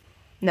planned.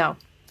 No,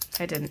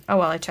 I didn't. Oh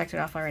well, I checked it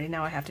off already.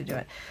 Now I have to do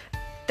it.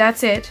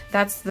 That's it.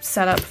 That's the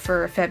setup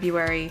for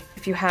February.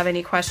 If you have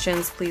any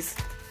questions, please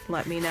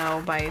let me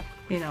know by,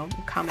 you know,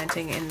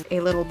 commenting in a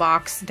little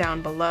box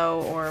down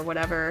below or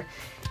whatever.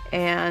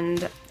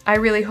 And I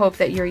really hope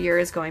that your year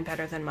is going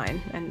better than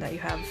mine, and that you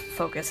have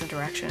focus and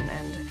direction,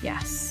 and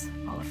yes,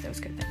 all of those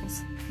good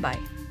things. Bye.